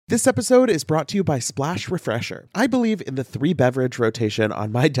This episode is brought to you by Splash Refresher. I believe in the 3-beverage rotation on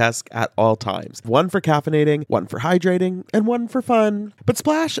my desk at all times. One for caffeinating, one for hydrating, and one for fun. But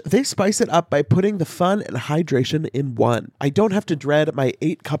Splash, they spice it up by putting the fun and hydration in one. I don't have to dread my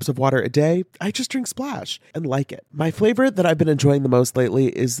 8 cups of water a day. I just drink Splash and like it. My flavor that I've been enjoying the most lately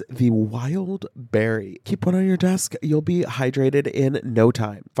is the Wild Berry. Keep one on your desk. You'll be hydrated in no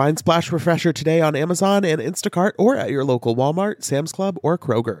time. Find Splash Refresher today on Amazon and Instacart or at your local Walmart, Sam's Club, or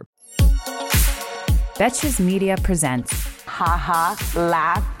Kroger. Betches Media presents Ha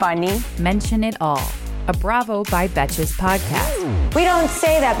laugh, funny. Mention It All, a Bravo by Betches podcast. We don't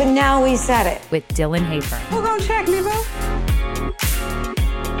say that, but now we said it. With Dylan Hafer. Who gonna check me, bro?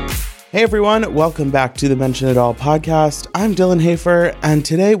 Hey everyone, welcome back to the Mention It All podcast. I'm Dylan Hafer, and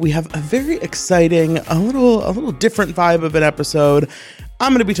today we have a very exciting, a little different vibe of an episode.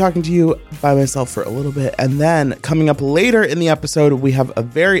 I'm going to be talking to you by myself for a little bit, and then coming up later in the episode, we have a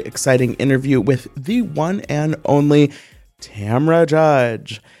very exciting interview with the one and only Tamra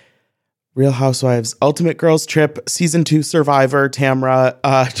Judge. Real Housewives Ultimate Girls Trip Season 2 survivor Tamra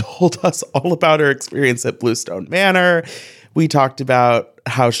told us all about her experience at Bluestone Manor. We talked about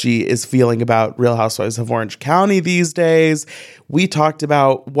how she is feeling about Real Housewives of Orange County these days. We talked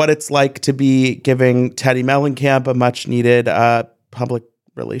about what it's like to be giving Teddi Mellencamp a much needed public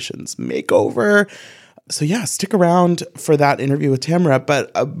relations makeover. So yeah, stick around for that interview with Tamra.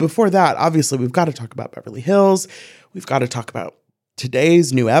 But before that, obviously, we've got to talk about Beverly Hills. We've got to talk about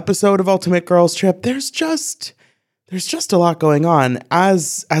today's new episode of Ultimate Girls Trip. There's just a lot going on.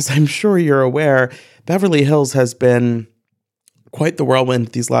 As I'm sure you're aware, Beverly Hills has been quite the whirlwind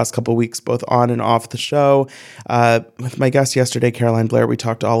these last couple of weeks, both on and off the show. With my guest yesterday, Caroline Blair, we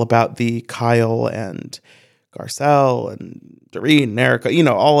talked all about the Kyle and Garcelle and Doreen and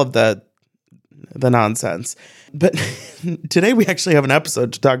Erica, all of the nonsense. But today we actually have an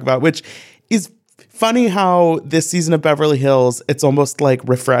episode to talk about, which is funny how this season of Beverly Hills, it's almost like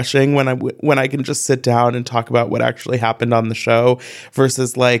refreshing when I can just sit down and talk about what actually happened on the show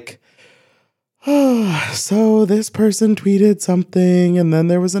versus like, so this person tweeted something and then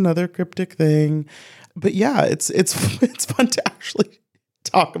there was another cryptic thing. But yeah, it's fun to actually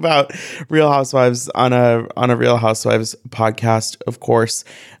talk about Real Housewives on a Real Housewives podcast, of course.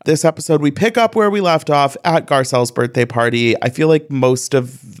 This episode, we pick up where we left off at Garcelle's birthday party. I feel like most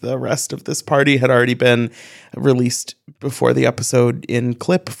of the rest of this party had already been released before the episode in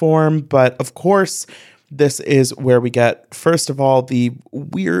clip form. But of course, this is where we get, first of all, the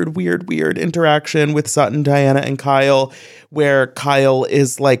weird interaction with Sutton, Diana, and Kyle, where Kyle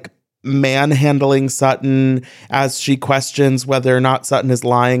is like manhandling Sutton as she questions whether or not Sutton is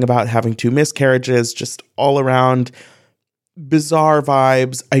lying about having 2 miscarriages, just all around bizarre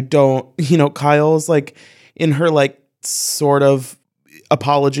vibes. Kyle is like in her like sort of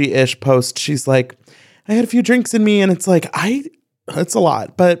apology-ish post, she's like, I had a few drinks in me, and it's like, it's a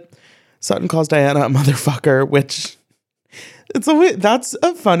lot, but Sutton calls Diana a motherfucker, which that's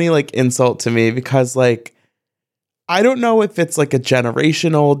a funny like insult to me because like, I don't know if it's like a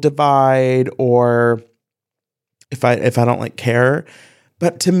generational divide or if I don't like care,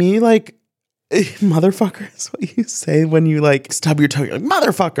 but to me, like motherfucker is what you say when you like stub your toe, like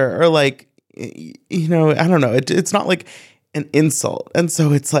motherfucker, or like, I don't know. It's not like an insult. And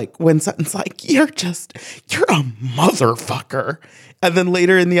so it's like when Sutton's like, you're a motherfucker. And then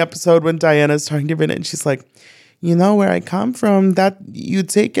later in the episode when Diana's talking to Vinny and she's like, where I come from, that you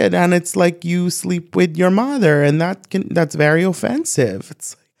take it and it's like you sleep with your mother and that's very offensive.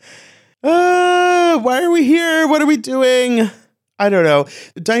 It's like, why are we here? What are we doing? I don't know.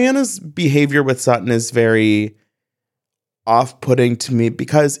 Diana's behavior with Sutton is very off-putting to me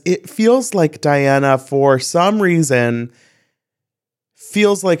because it feels like Diana, for some reason,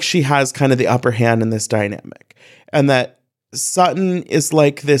 feels like she has kind of the upper hand in this dynamic. And that Sutton is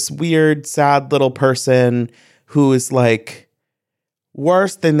like this weird, sad little person who is like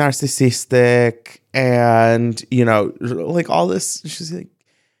worse than narcissistic and, like all this, she's like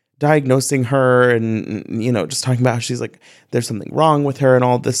diagnosing her and, just talking about how she's like, there's something wrong with her and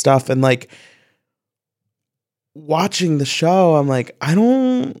all this stuff. And like watching the show, I'm like, I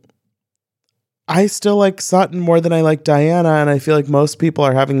still like Sutton more than I like Diana. And I feel like most people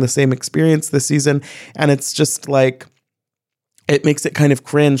are having the same experience this season. And it's just like, it makes it kind of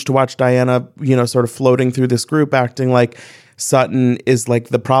cringe to watch Diana, sort of floating through this group, acting like Sutton is like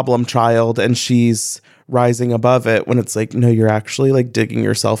the problem child and she's rising above it, when it's like, no, you're actually like digging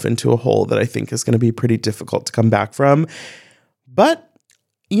yourself into a hole that I think is going to be pretty difficult to come back from. But,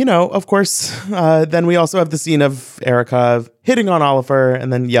 of course, then we also have the scene of Erica hitting on Oliver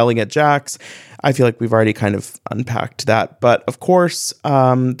and then yelling at Jax. I feel like we've already kind of unpacked that. But of course,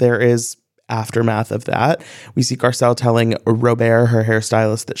 there is aftermath of that. We see Garcelle telling Robert, her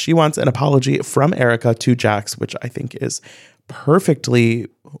hairstylist, that she wants an apology from Erica to Jax, which I think is perfectly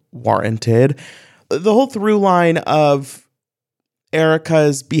warranted. The whole through line of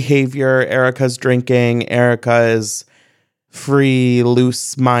Erica's behavior, Erica's drinking, Erica's free,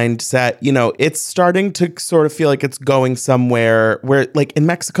 loose mindset, it's starting to sort of feel like it's going somewhere where, like, in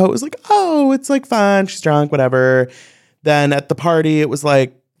Mexico, it was like, oh, it's like fun, she's drunk, whatever. Then at the party, it was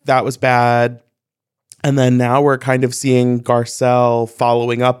like, that was bad. And then now we're kind of seeing Garcelle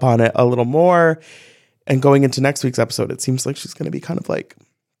following up on it a little more. And going into next week's episode, it seems like she's going to be kind of like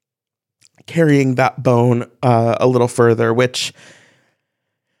carrying that bone a little further, which,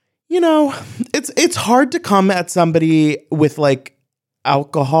 it's hard to come at somebody with like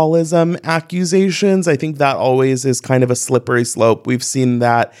alcoholism accusations. I think that always is kind of a slippery slope. We've seen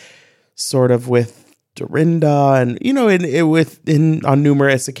that sort of with Dorinda and, on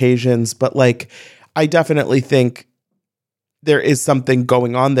numerous occasions. But like, I definitely think there is something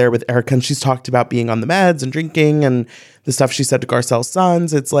going on there with Erica. And she's talked about being on the meds and drinking and the stuff she said to Garcelle's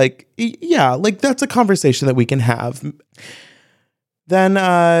sons. It's like, yeah, like that's a conversation that we can have. Then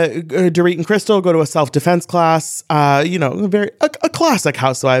Dorit and Crystal go to a self-defense class, a classic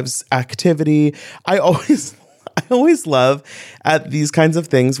Housewives activity. I always love at these kinds of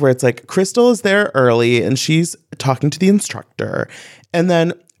things where it's like Crystal is there early and she's talking to the instructor. And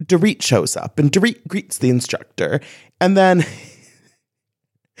then Dorit shows up and Dorit greets the instructor. And then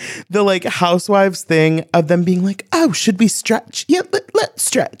the like Housewives thing of them being like, oh, should we stretch? Yeah, let's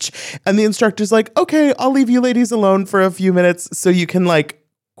stretch. And the instructor's like, okay, I'll leave you ladies alone for a few minutes so you can like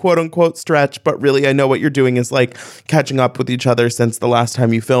quote unquote stretch, but really I know what you're doing is like catching up with each other since the last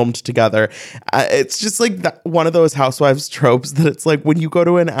time you filmed together. It's just like one of those Housewives tropes that it's like when you go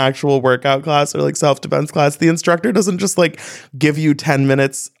to an actual workout class or like self-defense class, the instructor doesn't just like give you 10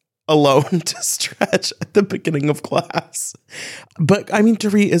 minutes alone to stretch at the beginning of class. But I mean,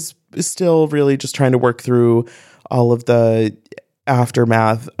 Dorit is still really just trying to work through all of the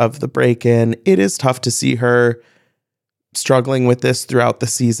aftermath of the break-in. It is tough to see her struggling with this throughout the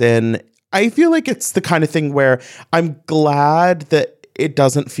season. I feel like it's the kind of thing where I'm glad that it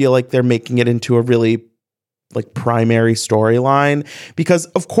doesn't feel like they're making it into a really like primary storyline, because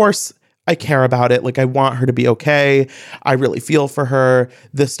of course I care about it. Like I want her to be okay. I really feel for her.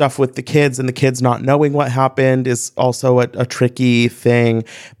 The stuff with the kids and the kids not knowing what happened is also a tricky thing.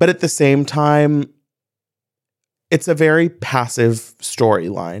 But at the same time, it's a very passive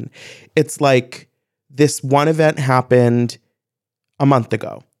storyline. It's like, this one event happened a month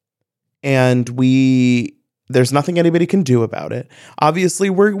ago and there's nothing anybody can do about it. Obviously,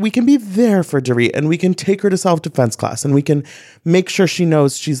 we can be there for Dorit and we can take her to self-defense class and we can make sure she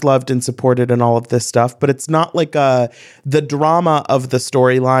knows she's loved and supported and all of this stuff. But it's not like the drama of the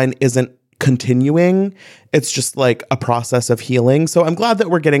storyline isn't continuing. It's just like a process of healing. So I'm glad that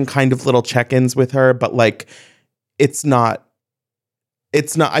we're getting kind of little check-ins with her, but like, it's not,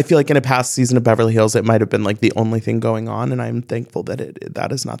 I feel like in a past season of Beverly Hills, it might have been like the only thing going on. And I'm thankful that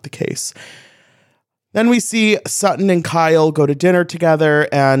that is not the case. Then we see Sutton and Kyle go to dinner together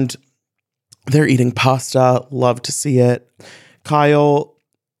and they're eating pasta. Love to see it. Kyle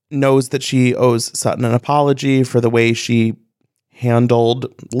knows that she owes Sutton an apology for the way she handled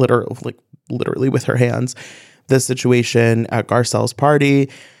literally with her hands the situation at Garcelle's party.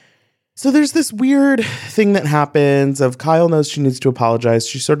 So there's this weird thing that happens of Kyle knows she needs to apologize.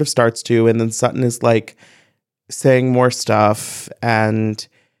 She sort of starts to, and then Sutton is like saying more stuff. And,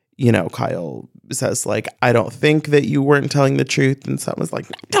 Kyle says like, I don't think that you weren't telling the truth. And Sutton was like,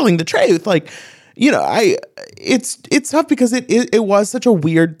 not telling the truth. Like, it's tough because it was such a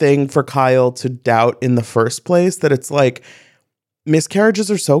weird thing for Kyle to doubt in the first place, that it's like miscarriages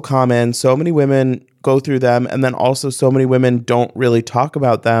are so common. So many women go through them. And then also so many women don't really talk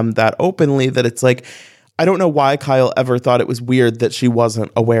about them that openly, that it's like, I don't know why Kyle ever thought it was weird that she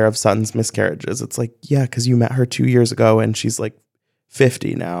wasn't aware of Sutton's miscarriages. It's like, yeah, because you met her 2 years ago and she's like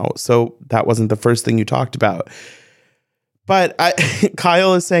 50 now. So that wasn't the first thing you talked about. But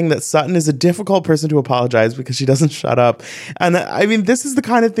Kyle is saying that Sutton is a difficult person to apologize because she doesn't shut up. And I mean, this is the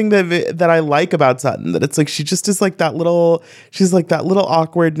kind of thing that I like about Sutton, that it's like, she just is like she's like that little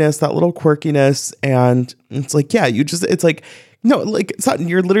awkwardness, that little quirkiness. And it's like, yeah, it's like, no, like Sutton,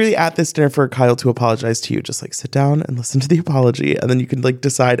 you're literally at this dinner for Kyle to apologize to you. Just like sit down and listen to the apology. And then you can like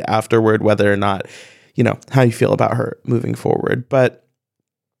decide afterward whether or not, how you feel about her moving forward. But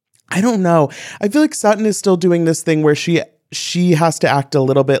I don't know. I feel like Sutton is still doing this thing where she has to act a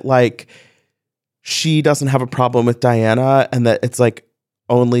little bit like she doesn't have a problem with Diana, and that it's like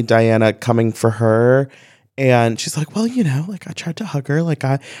only Diana coming for her. And she's like, well, you know, like I tried to hug her. Like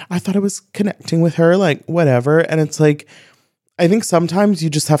I thought I was connecting with her, like whatever. And it's like, I think sometimes you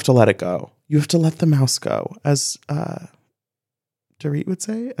just have to let it go. You have to let the mouse go, as Dorit would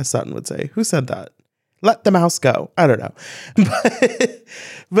say, as Sutton would say. Who said that? Let the mouse go. I don't know.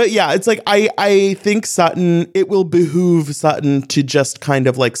 But yeah, it's like, I think Sutton, it will behoove Sutton to just kind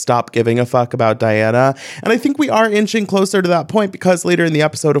of like stop giving a fuck about Diana. And I think we are inching closer to that point because later in the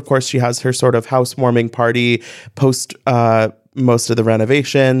episode, of course, she has her sort of housewarming party post most of the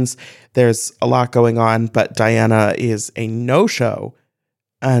renovations. There's a lot going on, but Diana is a no-show.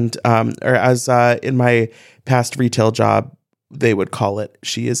 And, or as in my past retail job, they would call it,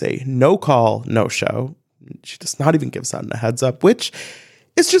 she is a no-call, no-show. She does not even give Sutton a heads up, which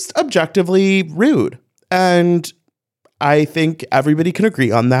is just objectively rude. And I think everybody can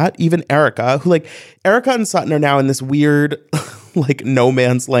agree on that. Even Erica, who like, Erica and Sutton are now in this weird, like, no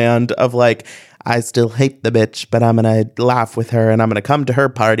man's land of like, I still hate the bitch, but I'm going to laugh with her and I'm going to come to her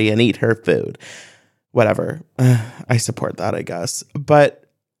party and eat her food. Whatever. I support that, I guess. But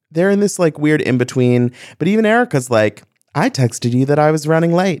they're in this like weird in-between. But even Erica's like, I texted you that I was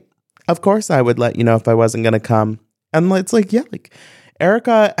running late. Of course I would let you know if I wasn't going to come. And it's like, yeah, like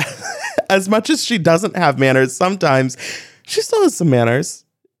Erica, as much as she doesn't have manners, sometimes she still has some manners.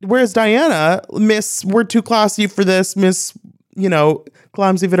 Whereas Diana, Miss, we're too classy for this, Miss, you know,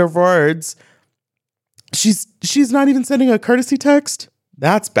 clumsy with her words. She's not even sending a courtesy text.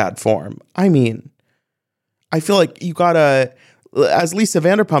 That's bad form. I mean, I feel like you gotta, as Lisa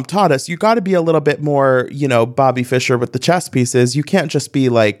Vanderpump taught us, you gotta be a little bit more, you know, Bobby Fischer with the chess pieces. You can't just be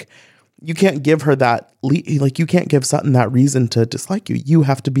like, you can't give her that, like you can't give Sutton that reason to dislike you. You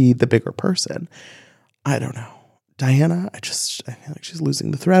have to be the bigger person. I don't know. Diana, I feel like she's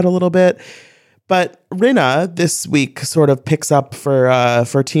losing the thread a little bit. But Rinna this week sort of picks up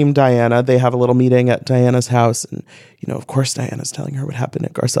for Team Diana. They have a little meeting at Diana's house. And, you know, of course, Diana's telling her what happened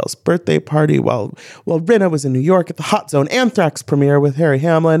at Garcelle's birthday party while Rinna was in New York at the Hot Zone Anthrax premiere with Harry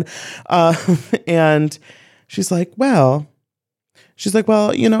Hamlin. And she's like, well,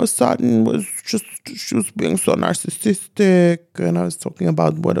 you know, Sutton she was being so narcissistic. And I was talking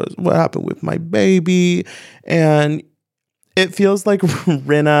about what happened with my baby. And it feels like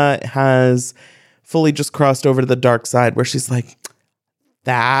Rinna has fully just crossed over to the dark side where she's like,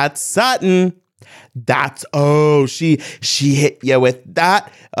 that's Sutton. She hit you with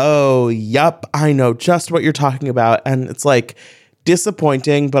that. Oh, yup. I know just what you're talking about. And it's like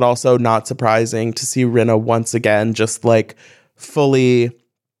disappointing, but also not surprising to see Rinna once again, just like fully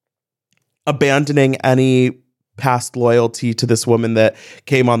abandoning any past loyalty to this woman that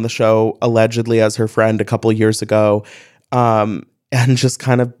came on the show allegedly as her friend a couple years ago. And just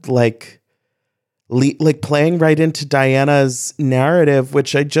kind of like playing right into Diana's narrative,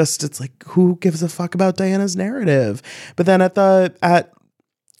 which it's like, who gives a fuck about Diana's narrative? But then at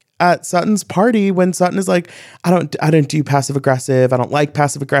Sutton's party, when Sutton is like, I don't do passive aggressive. I don't like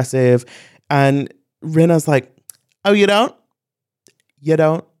passive aggressive. And Rinna's like, oh, you don't? You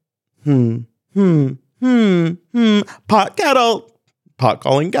don't? Pot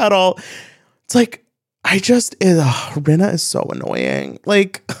calling kettle. It's like, Rinna is so annoying.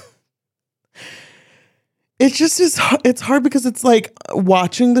 Like, it just is, it's hard because it's like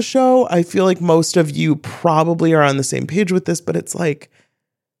watching the show. I feel like most of you probably are on the same page with this, but it's like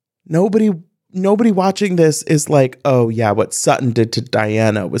nobody watching this is like, oh yeah, what Sutton did to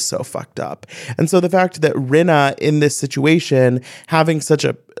Diana was so fucked up. And so the fact that Rinna in this situation, having such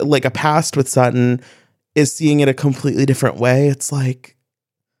a past with Sutton, is seeing it a completely different way. It's like,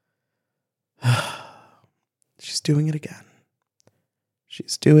 she's doing it again.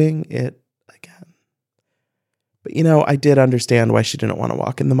 She's doing it again. But, you know, I did understand why she didn't want to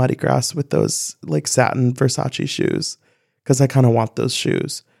walk in the muddy grass with those, like, satin Versace shoes. Because I kind of want those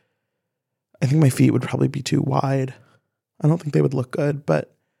shoes. I think my feet would probably be too wide. I don't think they would look good,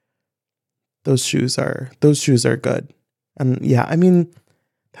 but those shoes are good. And, yeah, I mean,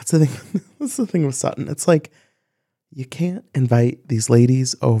 that's the thing. That's the thing with Sutton. It's like, you can't invite these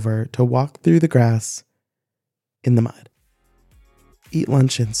ladies over to walk through the grass in the mud. Eat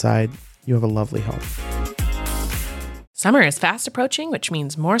lunch inside. You have a lovely home. Summer is fast approaching, which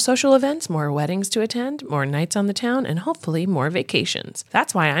means more social events, more weddings to attend, more nights on the town, and hopefully more vacations.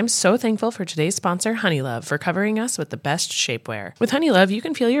 That's why I'm so thankful for today's sponsor, Honeylove, for covering us with the best shapewear. With Honeylove, you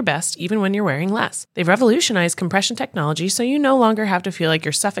can feel your best even when you're wearing less. They've revolutionized compression technology so you no longer have to feel like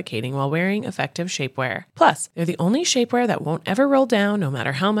you're suffocating while wearing effective shapewear. Plus, they're the only shapewear that won't ever roll down no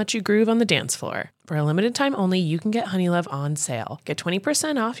matter how much you groove on the dance floor. For a limited time only, you can get Honeylove on sale. Get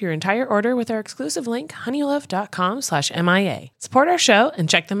 20% off your entire order with our exclusive link, honeylove.com/MIA. Support our show and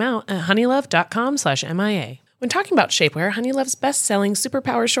check them out at honeylove.com/MIA. When talking about shapewear, Honeylove's best-selling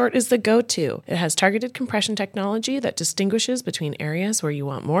Superpower Short is the go-to. It has targeted compression technology that distinguishes between areas where you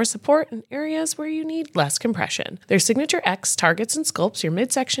want more support and areas where you need less compression. Their Signature X targets and sculpts your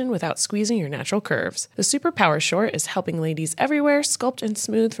midsection without squeezing your natural curves. The Superpower Short is helping ladies everywhere sculpt and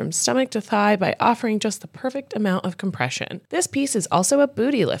smooth from stomach to thigh by offering just the perfect amount of compression. This piece is also a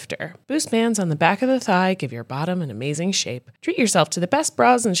booty lifter. Boost bands on the back of the thigh give your bottom an amazing shape. Treat yourself to the best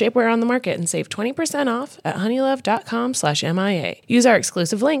bras and shapewear on the market and save 20% off at honeylove.com/MIA. Use our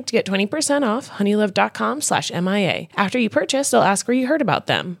exclusive link to get 20% off honeylove.com/MIA. After you purchase, they'll ask where you heard about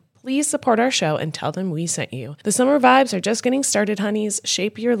them. Please support our show and tell them we sent you. The summer vibes are just getting started, honeys.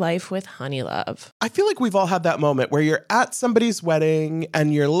 Shape your life with Honeylove. I feel like we've all had that moment where you're at somebody's wedding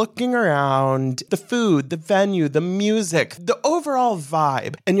and you're looking around the food, the venue, the music, the overall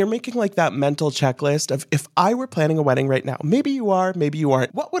vibe, and you're making like that mental checklist of if I were planning a wedding right now, maybe you are, maybe you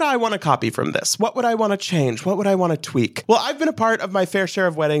aren't, what would I want to copy from this? What would I want to change? What would I want to tweak? Well, I've been a part of my fair share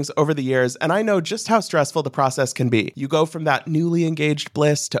of weddings over the years, and I know just how stressful the process can be. You go from that newly engaged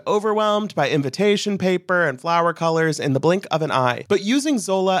bliss to overwhelmed by invitation paper and flower colors in the blink of an eye. But using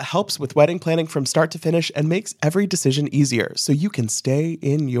Zola helps with wedding planning from start to finish and makes every decision easier so you can stay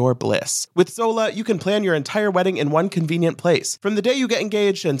in your bliss. With Zola, you can plan your entire wedding in one convenient place. From the day you get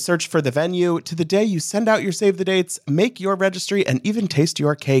engaged and search for the venue to the day you send out your save the dates, make your registry, and even taste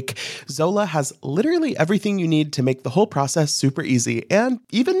your cake, Zola has literally everything you need to make the whole process super easy and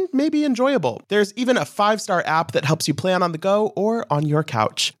even maybe enjoyable. There's even a 5-star app that helps you plan on the go or on your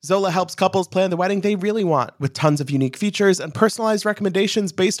couch. Zola helps couples plan the wedding they really want. With tons of unique features and personalized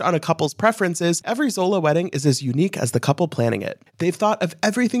recommendations based on a couple's preferences, every Zola wedding is as unique as the couple planning it. They've thought of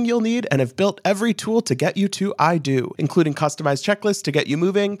everything you'll need and have built every tool to get you to I do, including customized checklists to get you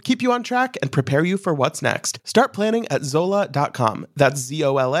moving, keep you on track, and prepare you for what's next. Start planning at Zola.com. That's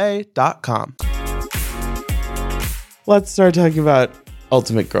ZOLA.com. Let's start talking about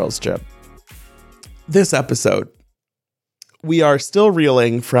Ultimate Girls Trip. This episode, we are still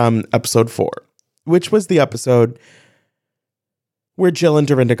reeling from episode 4, which was the episode where Jill and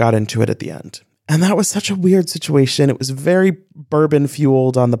Dorinda got into it at the end. And that was such a weird situation. It was very bourbon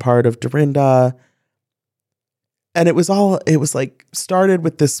fueled on the part of Dorinda. And it was like started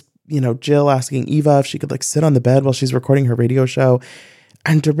with this, Jill asking Eva if she could like sit on the bed while she's recording her radio show.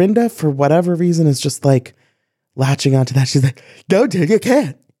 And Dorinda, for whatever reason, is just like latching onto that. She's like, no, Jill, you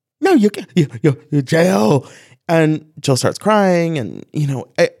can't. No, you can't. You Jill. And Jill starts crying and,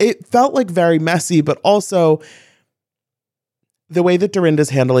 it felt like very messy, but also the way that Dorinda's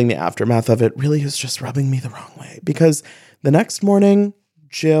handling the aftermath of it really is just rubbing me the wrong way. Because the next morning,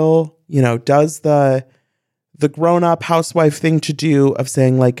 Jill, does the grown-up housewife thing to do of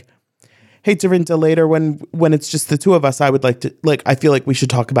saying like, hey, Dorinda, later when it's just the two of us, I would like to, I feel like we should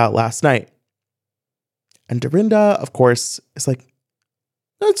talk about last night. And Dorinda, of course, is like,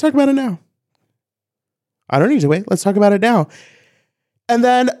 let's talk about it now. I don't need to wait. Let's talk about it now. And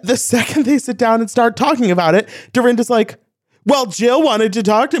then the second they sit down and start talking about it, Dorinda's like, well, Jill wanted to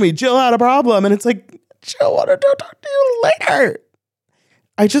talk to me. Jill had a problem. And it's like, Jill wanted to talk to you later.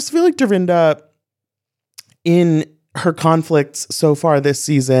 I just feel like Dorinda, in her conflicts so far this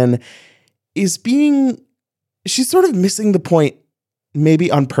season, she's sort of missing the point, maybe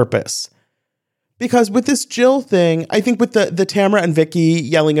on purpose. Because with this Jill thing, I think with the Tamra and Vicky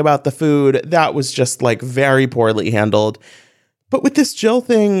yelling about the food, that was just like very poorly handled. But with this Jill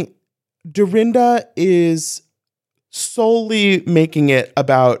thing, Dorinda is solely making it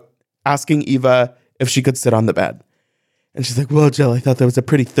about asking Eva if she could sit on the bed. And she's like, well, Jill, I thought that was a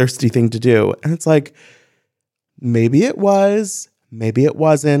pretty thirsty thing to do. And it's like, maybe it was, maybe it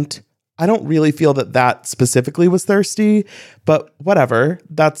wasn't. I don't really feel that specifically was thirsty, but whatever.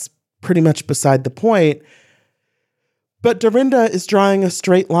 That's pretty much beside the point. But Dorinda is drawing a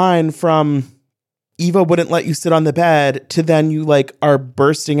straight line from Eva wouldn't let you sit on the bed to then you like are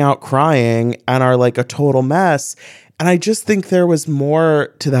bursting out crying and are like a total mess. And I just think there was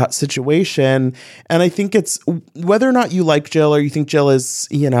more to that situation. And I think it's whether or not you like Jill or you think Jill is,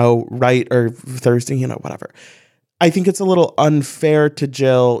 right or thirsty, whatever. I think it's a little unfair to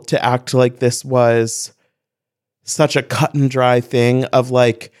Jill to act like this was such a cut and dry thing of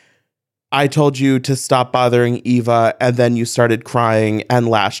like, I told you to stop bothering Eva, and then you started crying and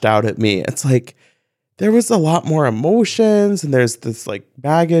lashed out at me. It's like, there was a lot more emotions, and there's this like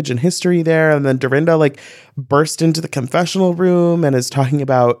baggage and history there. And then Dorinda like burst into the confessional room and is talking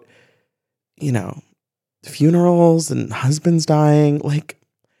about, funerals and husbands dying. Like,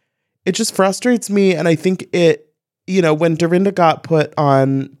 it just frustrates me. And I think it, when Dorinda got put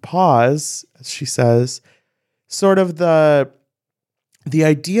on pause, as she says, sort of the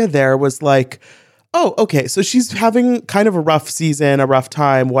idea there was like, oh, okay, so she's having kind of a rough season, a rough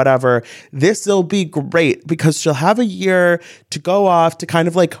time, whatever. This'll be great because she'll have a year to go off to kind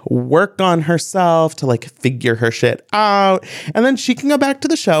of like work on herself, to like figure her shit out. And then she can go back to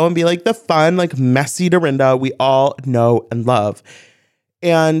the show and be like the fun, like messy Dorinda we all know and love.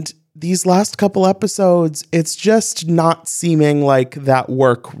 And these last couple episodes, it's just not seeming like that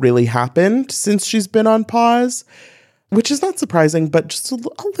work really happened since she's been on pause. Which is not surprising, but just a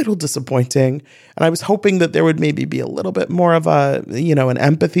little disappointing. And I was hoping that there would maybe be a little bit more of an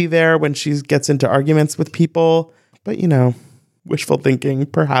empathy there when she gets into arguments with people. But, wishful thinking,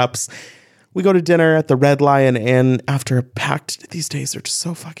 perhaps. We go to dinner at the Red Lion Inn after a packed, these days are just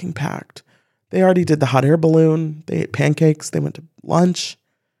so fucking packed. They already did the hot air balloon. They ate pancakes. They went to lunch.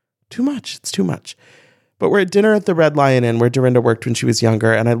 Too much. It's too much. But we're at dinner at the Red Lion Inn where Dorinda worked when she was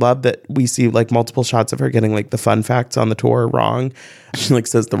younger. And I love that we see like multiple shots of her getting like the fun facts on the tour wrong. She like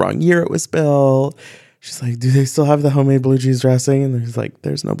says the wrong year it was built. She's like, do they still have the homemade blue cheese dressing? And there's like,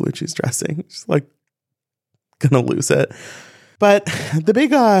 there's no blue cheese dressing. She's like, gonna lose it. But the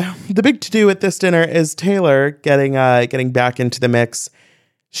big to do at this dinner is Taylor getting back into the mix.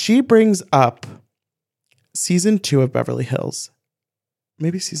 She brings up season 2 of Beverly Hills.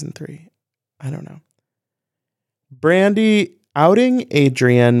 Maybe season 3. I don't know. Brandy outing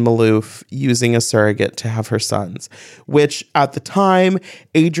Adrienne Maloof using a surrogate to have her sons, which at the time,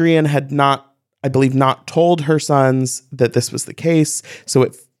 Adrienne had not told her sons that this was the case. So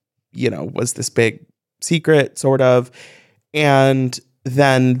it, was this big secret sort of. And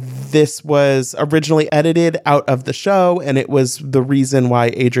then this was originally edited out of the show. And it was the reason why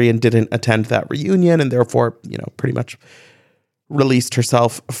Adrienne didn't attend that reunion and therefore, pretty much released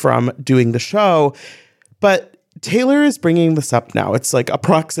herself from doing the show. But Taylor is bringing this up now. It's like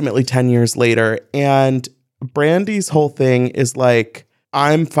approximately 10 years later. And Brandy's whole thing is like,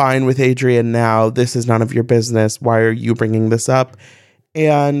 I'm fine with Adrienne now. This is none of your business. Why are you bringing this up?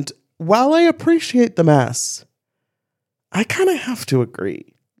 And while I appreciate the mess, I kind of have to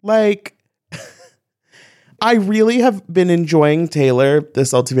agree. Like, I really have been enjoying Taylor,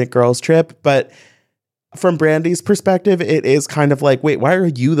 this Ultimate Girls Trip, but from Brandy's perspective, it is kind of like, wait, why are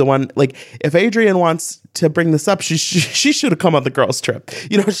you the one? Like, if Adrienne wants to bring this up, she should have come on the girls' trip.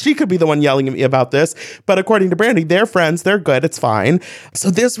 She could be the one yelling at me about this. But according to Brandy, they're friends. They're good. It's fine.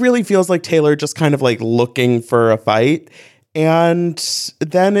 So this really feels like Taylor just kind of like looking for a fight. And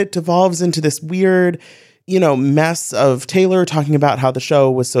then it devolves into this weird, mess of Taylor talking about how the show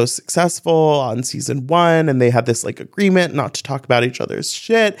was so successful on season 1 and they had this like agreement not to talk about each other's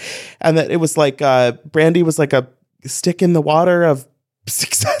shit. And that it was like, Brandy was like a stick in the water of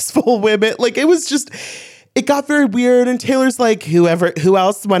successful women. Like it was just, it got very weird. And Taylor's like, who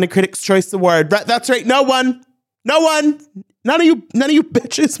else won a Critics' Choice Award? That's right. No one. None of you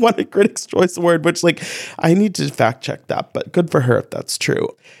bitches won a Critics' Choice Award, which like, I need to fact check that, but good for her if that's true.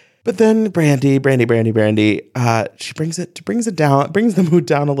 But then Brandy, she brings the mood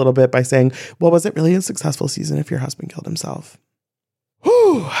down a little bit by saying, well, was it really a successful season if your husband killed himself?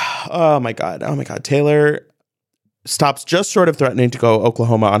 Whew. Oh my God. Taylor stops just short of threatening to go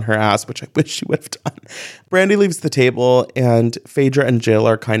Oklahoma on her ass, which I wish she would have done. Brandy leaves the table and Phaedra and Jill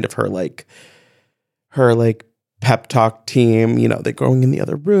are kind of her pep talk team. They're going in the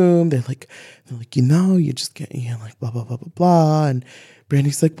other room. They're like, you just get, like blah, blah, blah, blah, blah. And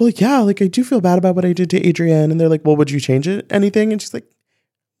Brandy's like, well, yeah, like I do feel bad about what I did to Adrienne. And they're like, well, would you change anything? And she's like,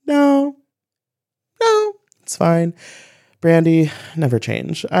 no, it's fine. Brandy, never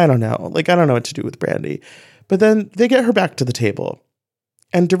change. I don't know. Like, I don't know what to do with Brandy. But then they get her back to the table.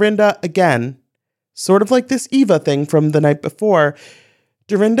 And Dorinda, again, sort of like this Eva thing from the night before,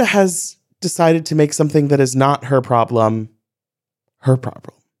 Dorinda has decided to make something that is not her problem, her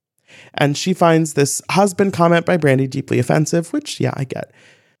problem. And she finds this husband comment by Brandy deeply offensive, which, yeah, I get.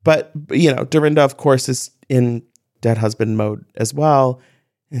 But, Dorinda, of course, is in dead husband mode as well.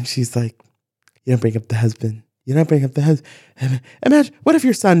 And she's like, you don't bring up the husband. Imagine, what if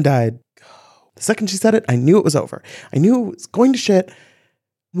your son died? The second she said it, I knew it was over. I knew it was going to shit.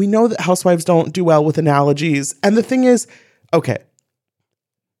 We know that housewives don't do well with analogies. And the thing is, okay,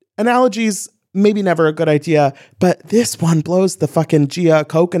 analogies, maybe never a good idea, but this one blows the fucking Gia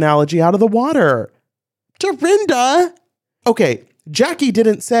Coke analogy out of the water. Dorinda! Okay, Jackie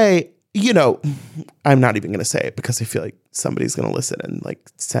didn't say, I'm not even going to say it because I feel like somebody's going to listen and like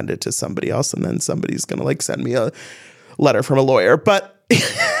send it to somebody else and then somebody's going to like send me a letter from a lawyer. But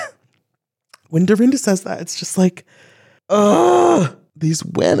when Dorinda says that, it's just like, these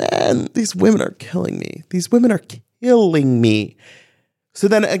women are killing me. These women are killing me. So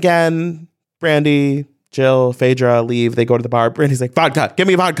then again, Brandy, Jill, Phaedra leave. They go to the bar. Brandy's like, vodka, give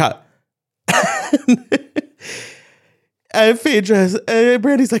me vodka. And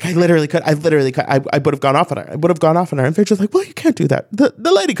Brandy's like, I literally could. I would have gone off on her. And Phaedra's like, well, you can't do that.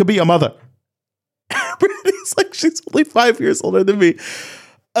 The lady could be your mother. Brandy's like, she's only 5 years older than me.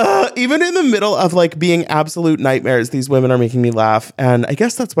 Even in the middle of like being absolute nightmares, these women are making me laugh. And I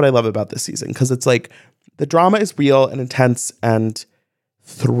guess that's what I love about this season, because it's like the drama is real and intense and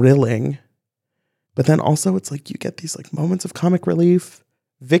thrilling. But then also it's like you get these like moments of comic relief.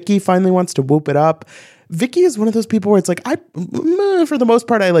 Vicky finally wants to whoop it up. Vicky is one of those people where it's like, for the most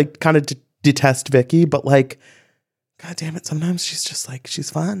part, I like kind of detest Vicky, but like, God damn it, sometimes she's just like, she's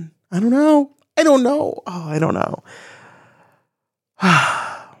fun. I don't know. Oh, I don't know.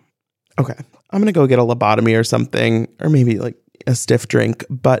 Okay, I'm going to go get a lobotomy or something, or maybe like a stiff drink.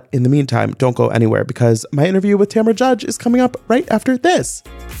 But in the meantime, don't go anywhere, because my interview with Tamra Judge is coming up right after this.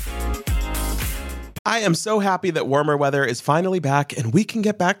 I am so happy that warmer weather is finally back and we can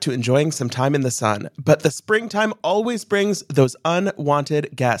get back to enjoying some time in the sun. But the springtime always brings those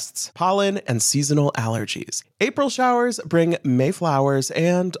unwanted guests, pollen and seasonal allergies. April showers bring May flowers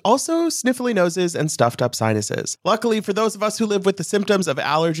and also sniffly noses and stuffed up sinuses. Luckily, for those of us who live with the symptoms of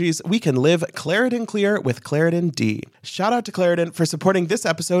allergies, we can live Claritin Clear with Claritin D. Shout out to Claritin for supporting this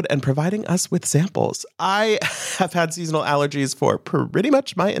episode and providing us with samples. I have had seasonal allergies for pretty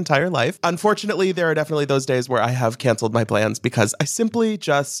much my entire life. Unfortunately, there are definitely those days where I have canceled my plans because I simply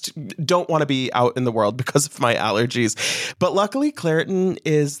just don't want to be out in the world because of my allergies. But luckily, Claritin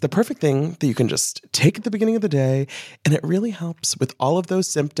is the perfect thing that you can just take at the beginning of the day, and it really helps with all of those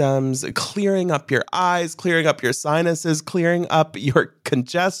symptoms, clearing up your eyes, clearing up your sinuses, clearing up your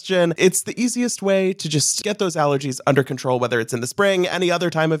congestion. It's the easiest way to just get those allergies under control, whether it's in the spring, any other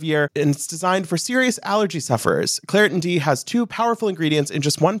time of year, and it's designed for serious allergy sufferers. Claritin D has 2 powerful ingredients in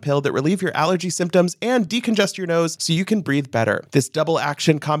just one pill that relieve your allergy symptoms and decongest your nose so you can breathe better. This double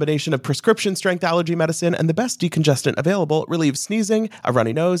action combination of prescription strength allergy medicine and the best decongestant available relieves sneezing, a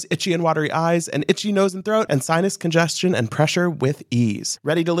runny nose, itchy and watery eyes, an itchy nose and throat, and sinus congestion and pressure with ease.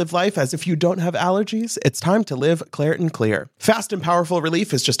 Ready to live life as if you don't have allergies? It's time to live Claritin Clear. Fast and powerful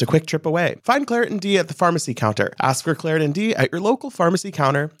relief is just a quick trip away. Find Claritin D at the pharmacy counter. Ask for Claritin D at your local pharmacy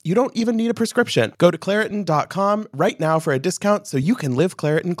counter. You don't even need a prescription. Go to Claritin.com right now for a discount so you can live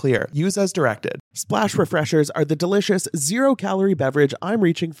Claritin Clear. Use as directed. Splash Refreshers are the delicious 0-calorie beverage I'm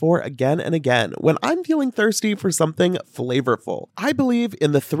reaching for again and again when I'm feeling thirsty for something flavorful. I believe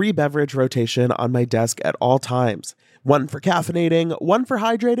in the 3-beverage rotation on my desk at all times. 1 for caffeinating, 1 for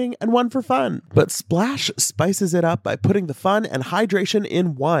hydrating, and 1 for fun. But Splash spices it up by putting the fun and hydration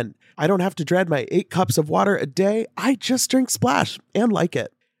in one. I don't have to dread my 8 cups of water a day. I just drink Splash and like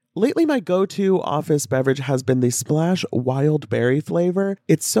it. Lately, my go-to office beverage has been the Splash Wild Berry flavor.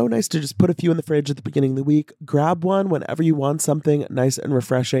 It's so nice to just put a few in the fridge at the beginning of the week, grab one whenever you want something nice and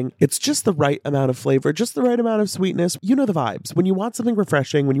refreshing. It's just the right amount of flavor, just the right amount of sweetness. You know the vibes. When you want something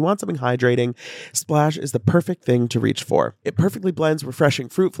refreshing, when you want something hydrating, Splash is the perfect thing to reach for. It perfectly blends refreshing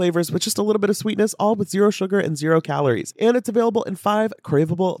fruit flavors with just a little bit of sweetness, all with 0 sugar and 0 calories. And it's available in 5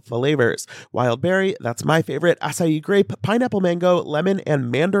 craveable flavors. Wild Berry, that's my favorite, acai grape, pineapple mango, lemon,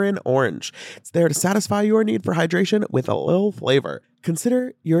 and mandarin orange. It's there to satisfy your need for hydration with a little flavor.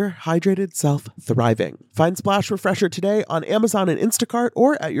 Consider your hydrated self thriving. Find Splash Refresher today on Amazon and Instacart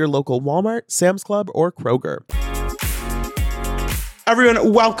or at your local Walmart, Sam's Club, or Kroger.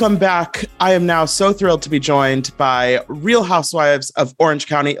 Everyone, welcome back. I am now so thrilled to be joined by Real Housewives of Orange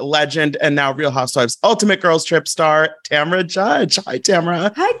County legend and now Real Housewives Ultimate Girls Trip star, Tamra Judge. Hi,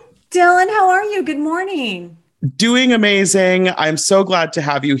 Tamra. Hi, Dylan. How are you? Good morning. Doing amazing. I'm so glad to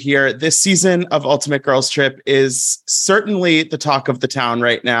have you here. This season of Ultimate Girls Trip is certainly the talk of the town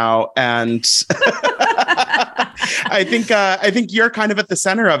right now. And I think you're kind of at the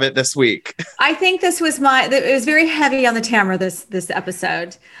center of it this week. I think this was it was very heavy on the Tamra this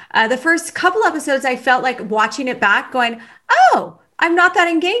episode. The first couple episodes, I felt like watching it back going, oh, I'm not that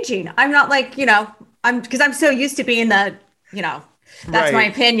engaging. I'm not like, because I'm so used to being the, that's right. My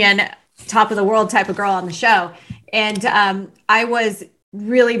opinion, top of the world type of girl on the show. And I was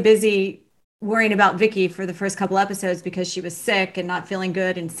really busy worrying about Vicky for the first couple episodes because she was sick and not feeling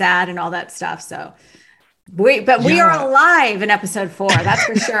good and sad and all that stuff. So we are alive in episode 4. That's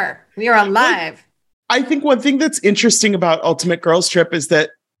for sure. We are alive. I think one thing that's interesting about Ultimate Girls Trip is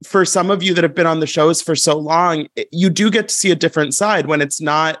that for some of you that have been on the shows for so long, you do get to see a different side when it's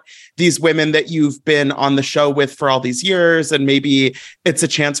not these women that you've been on the show with for all these years. And maybe it's a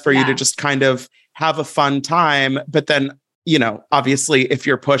chance for you to just kind of have a fun time. But then you know, obviously if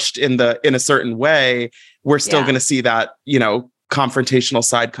you're pushed in a certain way, we're still going to see that, you know, confrontational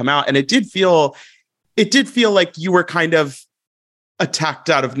side come out. And it did feel like you were kind of attacked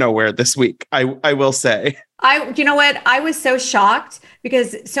out of nowhere this week. I will say. You know what? I was so shocked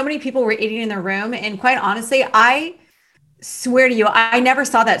because so many people were eating in their room. And quite honestly, I swear to you, I never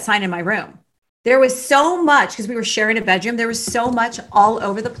saw that sign in my room. There was so much, because we were sharing a bedroom. There was so much all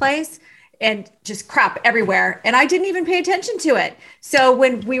over the place and just crap everywhere. And I didn't even pay attention to it. So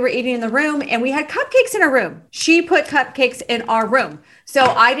when we were eating in the room and we had cupcakes in our room, she put cupcakes in our room. So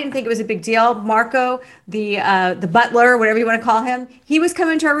I didn't think it was a big deal. Marco, the butler, whatever you want to call him, he was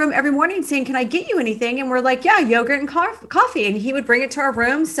coming to our room every morning saying, "Can I get you anything?" And we're like, "Yeah, yogurt and coffee." And he would bring it to our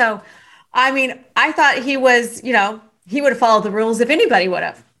room. So, I mean, I thought he was, you know, he would have followed the rules if anybody would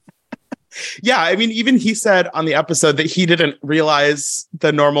have. Yeah, I mean, even he said on the episode that he didn't realize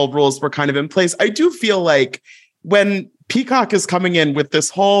the normal rules were kind of in place. I do feel like when Peacock is coming in with this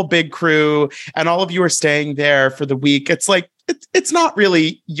whole big crew and all of you are staying there for the week, it's like, it's not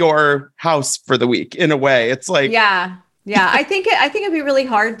really your house for the week in a way. It's like, yeah. I think it'd be really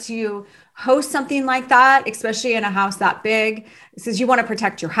hard to host something like that, especially in a house that big, because you want to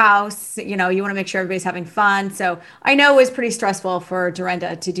protect your house. You know, you want to make sure everybody's having fun. So I know it was pretty stressful for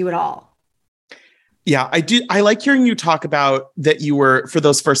Dorinda to do it all. Yeah, I do. I like hearing you talk about that you were, for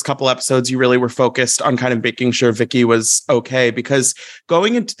those first couple episodes, you really were focused on kind of making sure Vicky was okay, because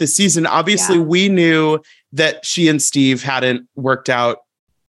going into the season, obviously we knew that she and Steve hadn't worked out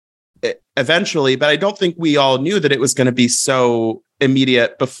eventually, but I don't think we all knew that it was going to be so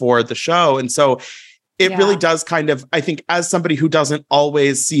immediate before the show. And so it really does kind of, I think, as somebody who doesn't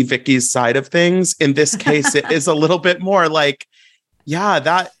always see Vicky's side of things, in this case, it is a little bit more like,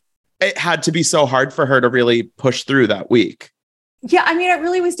 that it had to be so hard for her to really push through that week. Yeah, I mean, it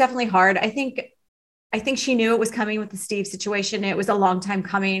really was definitely hard. I think she knew it was coming with the Steve situation. It was a long time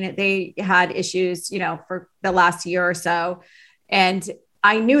coming. They had issues, you know, for the last year or so. And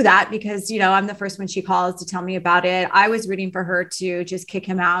I knew that because, you know, I'm the first one she calls to tell me about it. I was rooting for her to just kick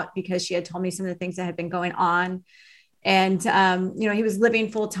him out because she had told me some of the things that had been going on. And, you know, he was living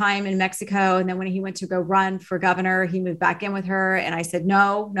full time in Mexico. And then when he went to go run for governor, he moved back in with her. And I said,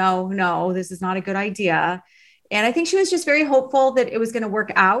 no, this is not a good idea. And I think she was just very hopeful that it was going to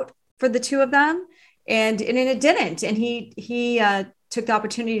work out for the two of them. And it didn't. And he took the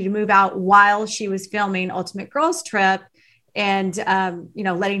opportunity to move out while she was filming Ultimate Girls Trip and, you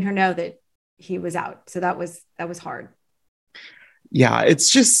know, letting her know that he was out. So that was hard. Yeah, it's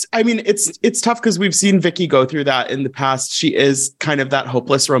just, I mean, it's tough because we've seen Vicky go through that in the past. She is kind of that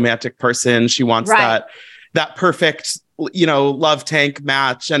hopeless romantic person. She wants that perfect, you know, love tank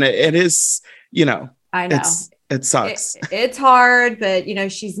match. And it is, you know, I know it sucks. It's hard, but you know,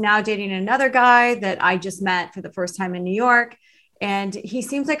 she's now dating another guy that I just met for the first time in New York. And he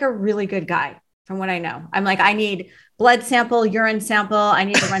seems like a really good guy from what I know. I'm like, I need blood sample, urine sample. I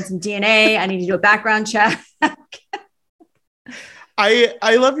need to run some DNA. I need to do a background check.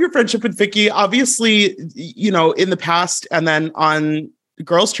 I love your friendship with Vicky. Obviously, you know, in the past and then on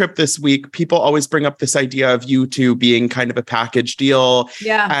Girls Trip this week, people always bring up this idea of you two being kind of a package deal.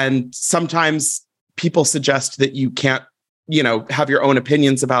 Yeah. And sometimes people suggest that you can't, you know, have your own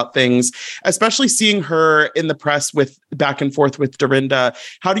opinions about things, especially seeing her in the press with back and forth with Dorinda.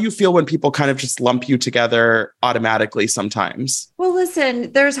 How do you feel when people kind of just lump you together automatically sometimes? Well,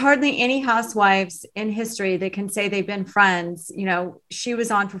 listen, there's hardly any housewives in history that can say they've been friends. You know, she was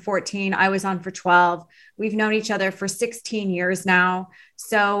on for 14. I was on for 12. We've known each other for 16 years now.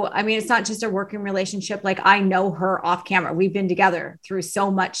 So, I mean, it's not just a working relationship. Like I know her off camera. We've been together through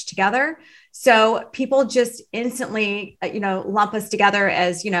so much together. So people just instantly, you know, lump us together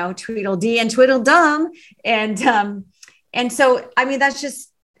as, you know, Tweedledee and Tweedledum. And so, I mean, that's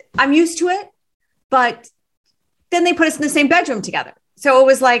just, I'm used to it, but then they put us in the same bedroom together. So it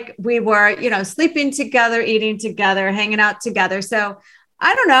was like, we were, you know, sleeping together, eating together, hanging out together. So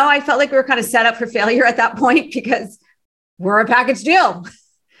I don't know. I felt like we were kind of set up for failure at that point because we're a package deal,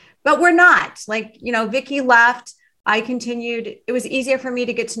 but we're not. Like, you know, Vicky left. I continued. It was easier for me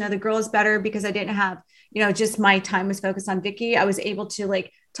to get to know the girls better because I didn't have, you know, just my time was focused on Vicky. I was able to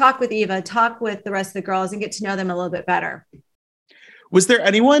like talk with Eva, talk with the rest of the girls and get to know them a little bit better. Was there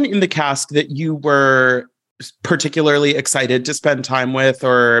anyone in the cast that you were particularly excited to spend time with,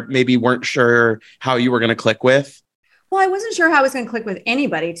 or maybe weren't sure how you were going to click with? Well, I wasn't sure how I was going to click with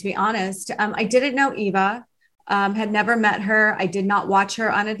anybody, to be honest. I didn't know Eva. Had never met her. I did not watch her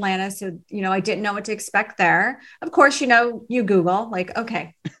on Atlanta. So, you know, I didn't know what to expect there. Of course, you know, you Google like,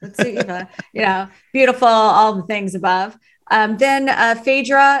 okay, let's see Eva, you know, beautiful, all the things above. Then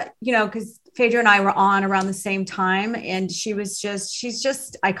Phaedra, you know, because Phaedra and I were on around the same time, and she's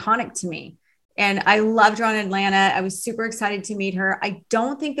just iconic to me. And I loved her on Atlanta. I was super excited to meet her. I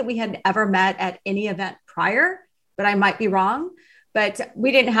don't think that we had ever met at any event prior, but I might be wrong. But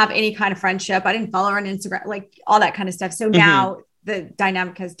we didn't have any kind of friendship. I didn't follow her on Instagram, like all that kind of stuff. So now the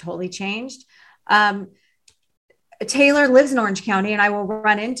dynamic has totally changed. Taylor lives in Orange County, and I will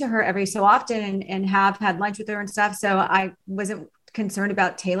run into her every so often and have had lunch with her and stuff. So I wasn't concerned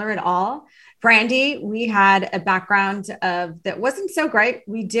about Taylor at all. Brandy, we had a background that wasn't so great.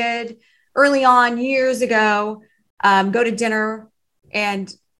 We did early on years ago, go to dinner.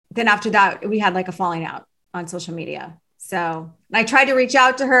 And then after that, we had like a falling out on social media. So I tried to reach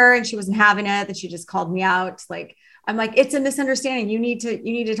out to her and she wasn't having it. That she just called me out. Like, I'm like, it's a misunderstanding. You need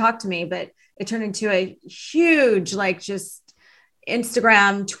to talk to me. But it turned into a huge, like, just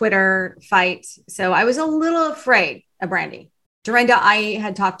Instagram, Twitter fight. So I was a little afraid of Brandy. Dorinda, I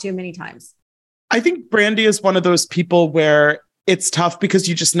had talked to many times. I think Brandy is one of those people where it's tough because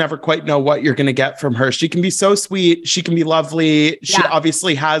you just never quite know what you're going to get from her. She can be so sweet. She can be lovely. She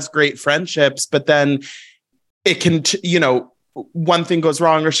obviously has great friendships, but then it can, one thing goes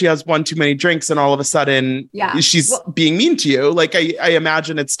wrong or she has one too many drinks and all of a sudden she's being mean to you. Like, I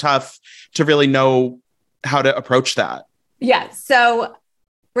imagine it's tough to really know how to approach that. Yeah. So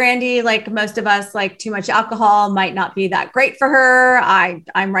Brandy, like most of us, like too much alcohol might not be that great for her.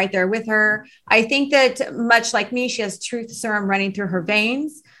 I'm right there with her. I think that much like me, she has truth serum running through her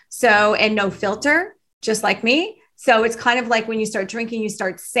veins. So, and no filter, just like me. So it's kind of like when you start drinking, you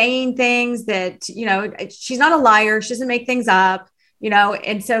start saying things that, she's not a liar. She doesn't make things up,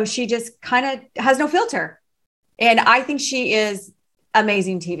 and so she just kind of has no filter. And I think she is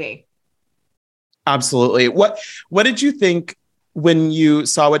amazing TV. Absolutely. What did you think when you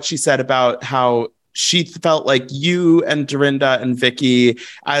saw what she said about how she felt like you and Dorinda and Vicky,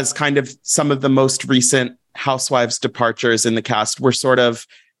 as kind of some of the most recent Housewives departures in the cast, were sort of,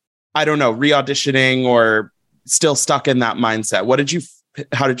 I don't know, re-auditioning or still stuck in that mindset?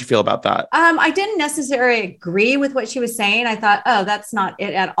 How did you feel about that? I didn't necessarily agree with what she was saying. I thought, oh, that's not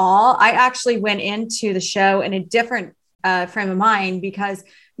it at all. I actually went into the show in a different frame of mind because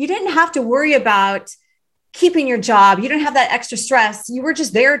you didn't have to worry about keeping your job. You didn't have that extra stress. You were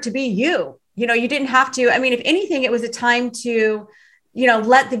just there to be you. You didn't have to. I mean, if anything, it was a time to,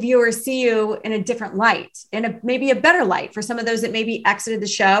 let the viewers see you in a different light, maybe a better light for some of those that maybe exited the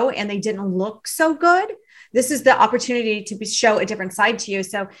show and they didn't look so good. This is the opportunity to show a different side to you.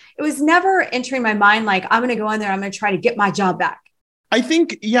 So it was never entering my mind like, I'm going to go in there, I'm going to try to get my job back. I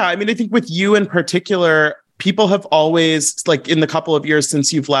think with you in particular, people have always, like in the couple of years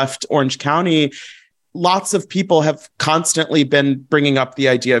since you've left Orange County, lots of people have constantly been bringing up the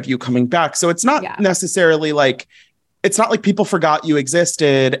idea of you coming back. So it's not necessarily like, it's not like people forgot you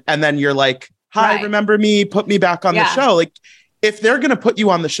existed and then you're like, hi, remember me, put me back on the show. Like, if they're going to put you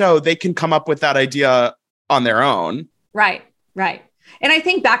on the show, they can come up with that idea on their own. Right. And I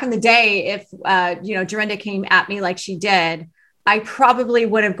think back in the day, if, Dorinda came at me like she did, I probably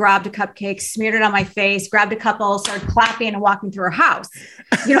would have grabbed a cupcake, smeared it on my face, grabbed a couple, started clapping and walking through her house.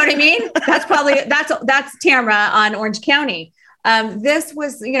 You know what I mean? That's Tamra on Orange County. This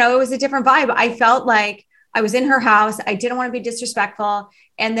was, it was a different vibe. I felt like I was in her house. I didn't want to be disrespectful.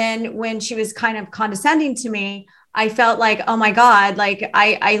 And then when she was kind of condescending to me, I felt like, oh my God, like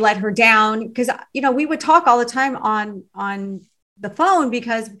I let her down because, we would talk all the time on the phone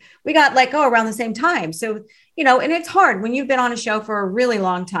because we got let go around the same time. So, and it's hard when you've been on a show for a really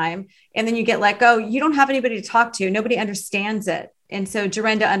long time and then you get let go, you don't have anybody to talk to. Nobody understands it. And so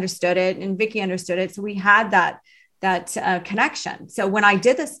Dorinda understood it and Vicky understood it. So we had that connection. So when I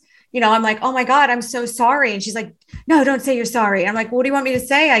did this, I'm like, oh my God, I'm so sorry. And she's like, no, don't say you're sorry. And I'm like, what do you want me to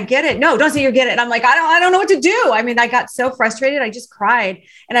say? I get it. No, don't say you get it. And I'm like, I don't know what to do. I mean, I got so frustrated. I just cried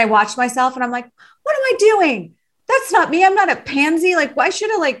and I watched myself and I'm like, what am I doing? That's not me. I'm not a pansy. Like, why should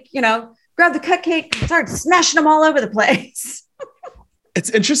I grab the cupcake and start smashing them all over the place? It's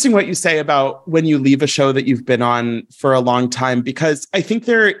interesting what you say about when you leave a show that you've been on for a long time, because I think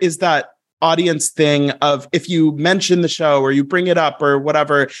there is that audience thing of if you mention the show or you bring it up or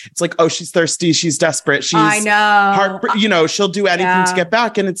whatever, it's like, oh, she's thirsty, she's desperate, she's she'll do anything to get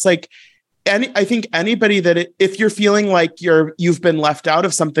back. And it's like, I think anybody that if you're feeling like you've been left out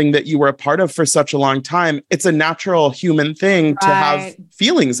of something that you were a part of for such a long time, it's a natural human thing to have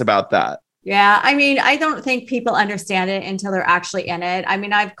feelings about that. Yeah. I mean, I don't think people understand it until they're actually in it. I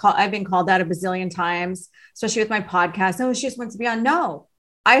mean, I've been called that a bazillion times, especially with my podcast. Oh, she just wants to be on. No.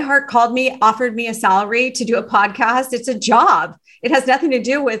 iHeart called me, offered me a salary to do a podcast. It's a job. It has nothing to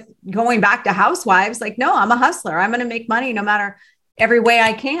do with going back to Housewives. Like, no, I'm a hustler. I'm going to make money no matter every way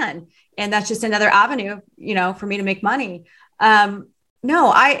I can. And that's just another avenue, for me to make money.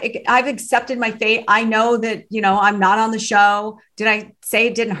 No, I've accepted my fate. I know that, I'm not on the show. Did I say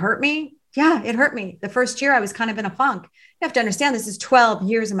it didn't hurt me? Yeah, it hurt me. The first year I was kind of in a funk. You have to understand, this is 12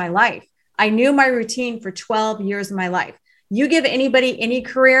 years of my life. I knew my routine for 12 years of my life. You give anybody any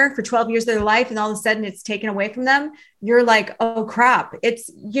career for 12 years of their life and all of a sudden it's taken away from them. You're like, oh crap. It's,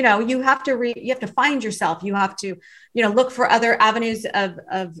 you have to find yourself. You have to, look for other avenues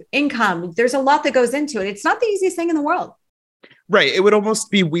of income. There's a lot that goes into it. It's not the easiest thing in the world. Right. It would almost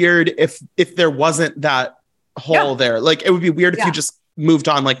be weird if there wasn't that hole there. Like, it would be weird if you just moved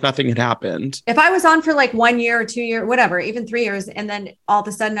on like nothing had happened. If I was on for like 1 year or 2 years, whatever, even 3 years, and then all of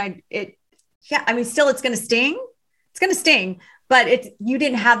a sudden still it's going to sting. It's going to sting, but you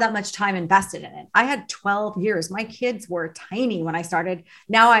didn't have that much time invested in it. I had 12 years. My kids were tiny when I started.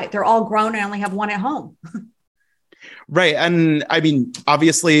 Now they're all grown and I only have one at home. Right. And I mean,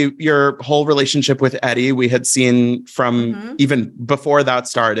 obviously your whole relationship with Eddie, we had seen from even before that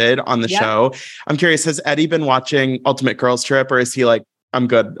started on the show. I'm curious, has Eddie been watching Ultimate Girls Trip, or is he like, I'm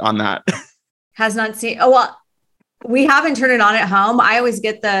good on that? Has not seen. Oh, well, we haven't turned it on at home. I always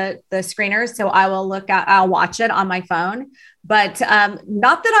get the screeners. So I'll watch it on my phone, but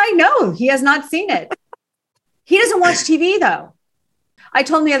not that I know. He has not seen it. He doesn't watch TV though. I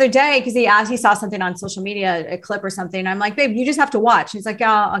told him the other day, because he saw something on social media, a clip or something. I'm like, babe, you just have to watch. He's like,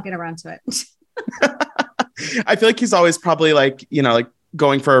 yeah, I'll get around to it. I feel like he's always probably like, like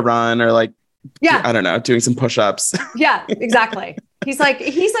going for a run or like, I don't know, doing some push-ups. Yeah, exactly. He's like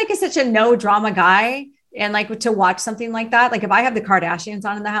such a no drama guy. And like to watch something like that, like if I have the Kardashians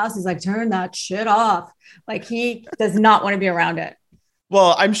on in the house, he's like, turn that shit off. Like he does not want to be around it.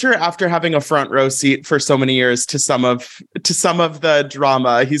 Well, I'm sure after having a front row seat for so many years to some of the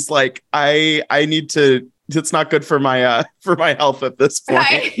drama, he's like, I need to. It's not good for my health at this point.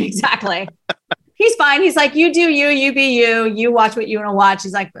 Right, exactly. He's fine. He's like, you do you, you be you. You watch what you want to watch.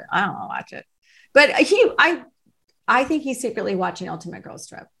 He's like, but I don't want to watch it. But I think he's secretly watching Ultimate Girls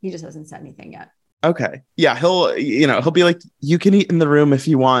Trip. He just hasn't said anything yet. Okay. Yeah, he'll be like, you can eat in the room if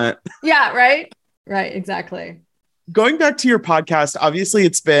you want. Yeah, right. Right, exactly. Going back to your podcast, obviously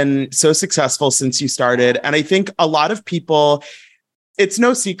it's been so successful since you started. And I think a lot of people, it's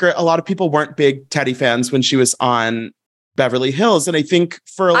no secret, a lot of people weren't big Teddi fans when she was on Beverly Hills. And I think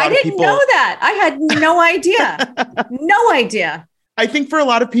for a lot of people... I didn't know that. I had no idea. No idea. I think for a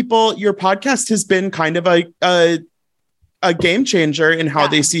lot of people, your podcast has been kind of a game changer in how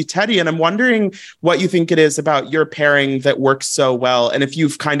they see Teddi. And I'm wondering what you think it is about your pairing that works so well. And if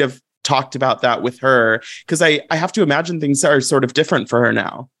you've kind of talked about that with her, because I have to imagine things are sort of different for her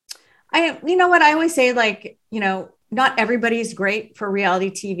now. You know what I always say, like, not everybody's great for reality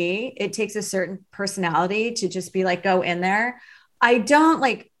TV. It takes a certain personality to just be like, go in there. I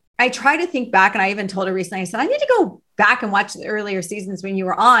try to think back, and I even told her recently, I said, I need to go back and watch the earlier seasons when you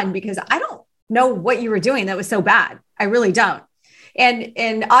were on, because I don't know what you were doing that was so bad. I really don't.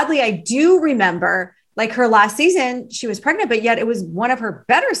 And oddly, I do remember like her last season, she was pregnant, but yet it was one of her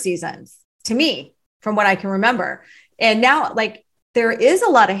better seasons to me, from what I can remember. And now, like, there is a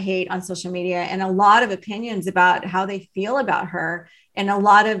lot of hate on social media and a lot of opinions about how they feel about her, and a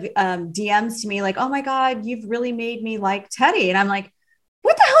lot of DMs to me like, oh my God, you've really made me like Teddi. And I'm like,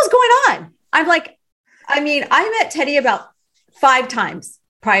 what the hell's going on? I'm like, I met Teddi about 5 times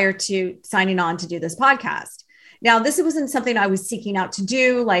prior to signing on to do this podcast. Now, this wasn't something I was seeking out to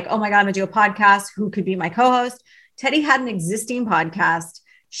do. Like, oh my God, I'm gonna do a podcast. Who could be my co-host? Teddi had an existing podcast.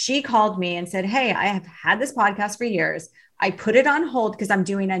 She called me and said, hey, I have had this podcast for years. I put it on hold because I'm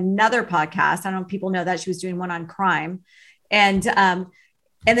doing another podcast. I don't know if people know that she was doing one on crime. And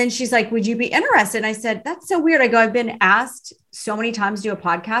then she's like, would you be interested? And I said, that's so weird. I go, I've been asked so many times to do a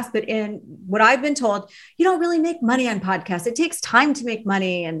podcast, but in what I've been told, you don't really make money on podcasts. It takes time to make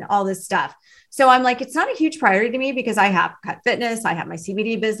money and all this stuff. So I'm like, it's not a huge priority to me because I have Cut Fitness, I have my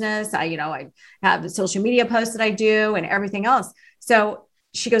CBD business, I have the social media posts that I do and everything else. So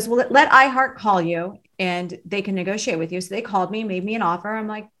she goes, well, let iHeart call you and they can negotiate with you. So they called me, made me an offer. I'm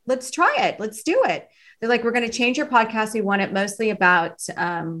like, let's try it. Let's do it. They're like, we're going to change your podcast. We want it mostly about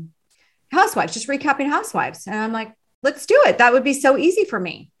housewives, just recapping housewives. And I'm like, let's do it. That would be so easy for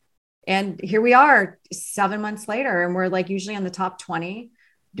me. And here we are 7 months later, and we're like usually on the top 20.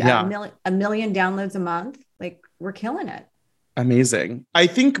 A million downloads a month. Like, we're killing it. Amazing. I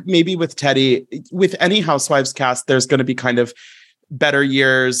think maybe with Teddi, with any Housewives cast, there's going to be kind of better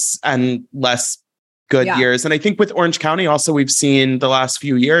years and less good years. And I think with Orange County also, we've seen the last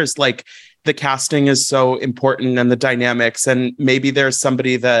few years, like the casting is so important and the dynamics. And maybe there's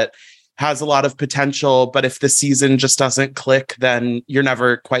somebody that has a lot of potential, but if the season just doesn't click, then you're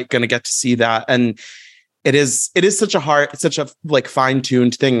never quite going to get to see that. And it is such a like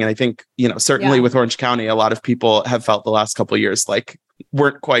fine-tuned thing. And I think, certainly with Orange County, a lot of people have felt the last couple of years like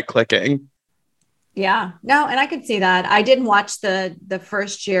weren't quite clicking. Yeah, no, and I could see that. I didn't watch the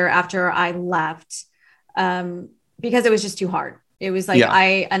first year after I left because it was just too hard. It was like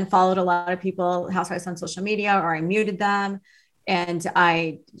I unfollowed a lot of people, housewives, on social media, or I muted them. And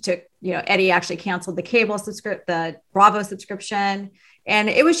I took, Eddie actually canceled the Bravo subscription. And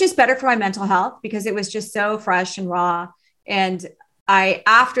it was just better for my mental health because it was just so fresh and raw. And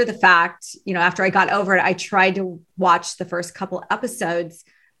after the fact, after I got over it, I tried to watch the first couple episodes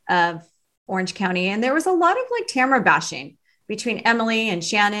of Orange County. And there was a lot of like Tamara bashing between Emily and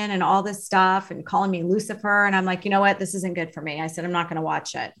Shannon and all this stuff and calling me Lucifer. And I'm like, you know what? This isn't good for me. I said, I'm not going to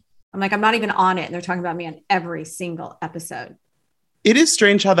watch it. I'm like, I'm not even on it. And they're talking about me on every single episode. It is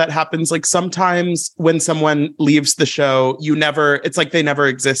strange how that happens. Like sometimes when someone leaves the show, it's like they never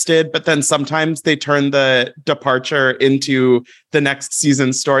existed, but then sometimes they turn the departure into the next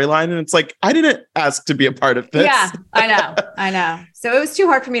season's storyline. And it's like, I didn't ask to be a part of this. Yeah, I know. So it was too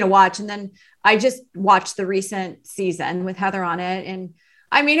hard for me to watch. And then I just watched the recent season with Heather on it. And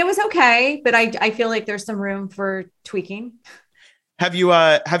I mean, it was okay, but I feel like there's some room for tweaking. Have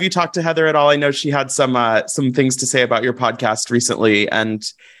you talked to Heather at all? I know she had some things to say about your podcast recently and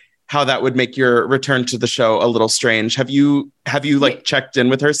how that would make your return to the show a little strange. Have you like checked in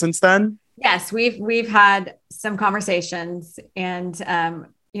with her since then? Yes, we've had some conversations and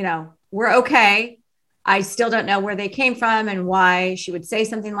we're okay. I still don't know where they came from and why she would say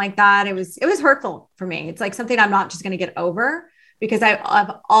something like that. It was hurtful for me. It's like something I'm not just going to get over because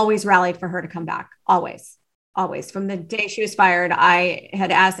I've always rallied for her to come back. Always. From the day she was fired, I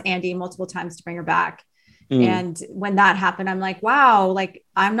had asked Andy multiple times to bring her back. And when that happened, I'm like, wow, like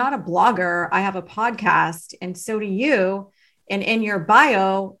I'm not a blogger. I have a podcast and so do you. And in your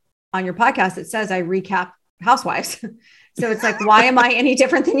bio on your podcast, it says I recap Housewives. So it's like, why am I any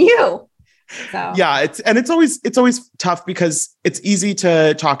different than you? So yeah, it's always tough because it's easy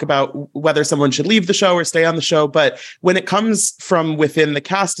to talk about whether someone should leave the show or stay on the show. But when it comes from within the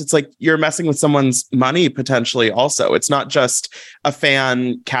cast, it's like you're messing with someone's money potentially also. It's not just a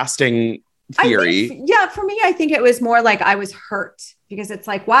fan casting theory. For me, I think it was more like I was hurt because it's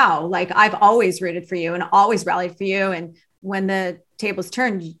like, wow, like I've always rooted for you and always rallied for you. And when the tables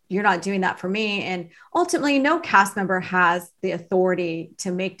turned, you're not doing that for me. And ultimately, no cast member has the authority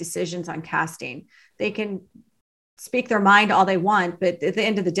to make decisions on casting. They can speak their mind all they want, but at the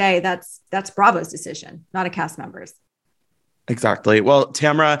end of the day, that's Bravo's decision, not a cast member's. Exactly. Well,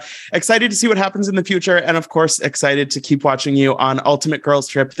 Tamara, excited to see what happens in the future. And of course, excited to keep watching you on Ultimate Girls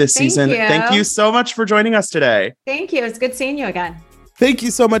Trip this season. Thank you so much for joining us today. Thank you. It's good seeing you again. Thank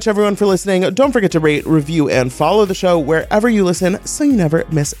you so much, everyone, for listening. Don't forget to rate, review, and follow the show wherever you listen so you never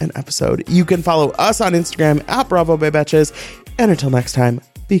miss an episode. You can follow us on Instagram at Bravo by Betches. And until next time,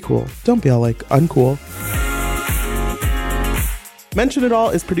 be cool. Don't be all like uncool. Mention It All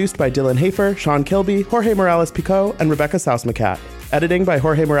is produced by Dylan Hafer, Sean Kilby, Jorge Morales-Pico, and Rebecca Sausmacat. Editing by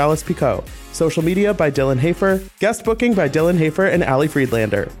Jorge Morales-Pico. Social media by Dylan Hafer. Guest booking by Dylan Hafer and Ali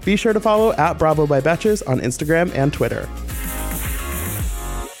Friedlander. Be sure to follow at Bravo by Betches on Instagram and Twitter.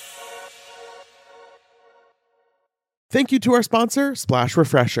 Thank you to our sponsor, Splash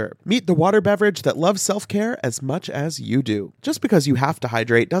Refresher. Meet the water beverage that loves self-care as much as you do. Just because you have to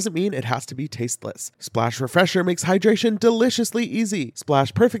hydrate doesn't mean it has to be tasteless. Splash Refresher makes hydration deliciously easy.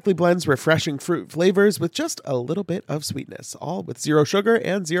 Splash perfectly blends refreshing fruit flavors with just a little bit of sweetness, all with 0 sugar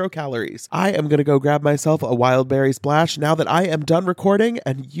and 0 calories. I am going to go grab myself a wild berry splash now that I am done recording,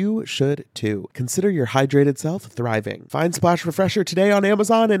 and you should too. Consider your hydrated self thriving. Find Splash Refresher today on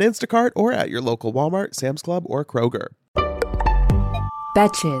Amazon and Instacart or at your local Walmart, Sam's Club, or Kroger.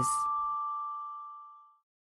 Betches.